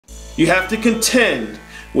You have to contend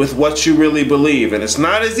with what you really believe. And it's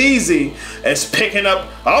not as easy as picking up,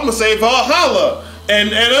 I'm gonna say Valhalla and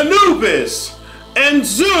Anubis and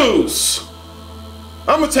Zeus.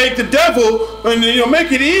 I'm gonna take the devil and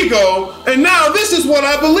make it ego, and now this is what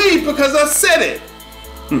I believe because I said it.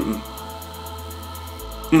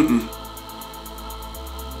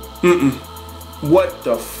 What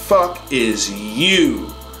the fuck is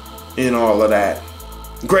you in all of that?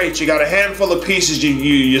 Great, you got a handful of pieces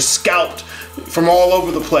you scalped from all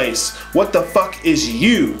over the place. What the fuck is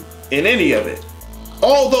you in any of it?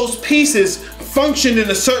 All those pieces functioned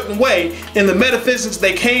in a certain way in the metaphysics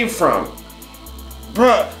they came from.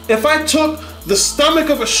 Bruh, if I took the stomach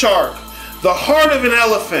of a shark, the heart of an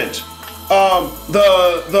elephant,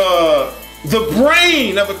 the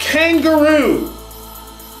brain of a kangaroo,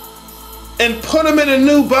 and put them in a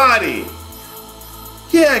new body,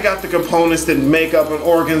 yeah, I got the components that make up an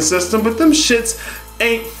organ system, but them shits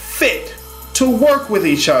ain't fit to work with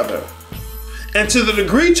each other. And to the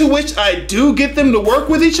degree to which I do get them to work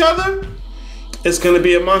with each other, it's gonna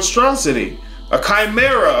be a monstrosity, a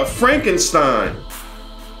chimera, a Frankenstein.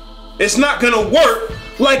 It's not gonna work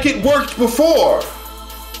like it worked before.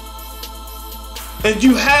 And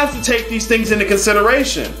you have to take these things into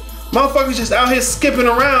consideration. Motherfuckers just out here skipping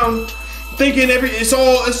around thinking it's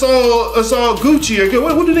all Gucci or good.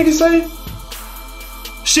 What do niggas say?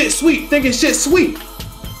 Shit sweet, thinking shit sweet.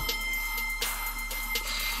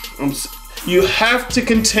 You have to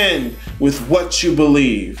contend with what you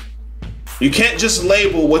believe. You can't just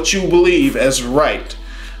label what you believe as right.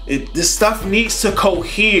 This stuff needs to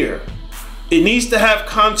cohere. It needs to have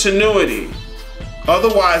continuity.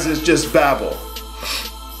 Otherwise, it's just babble.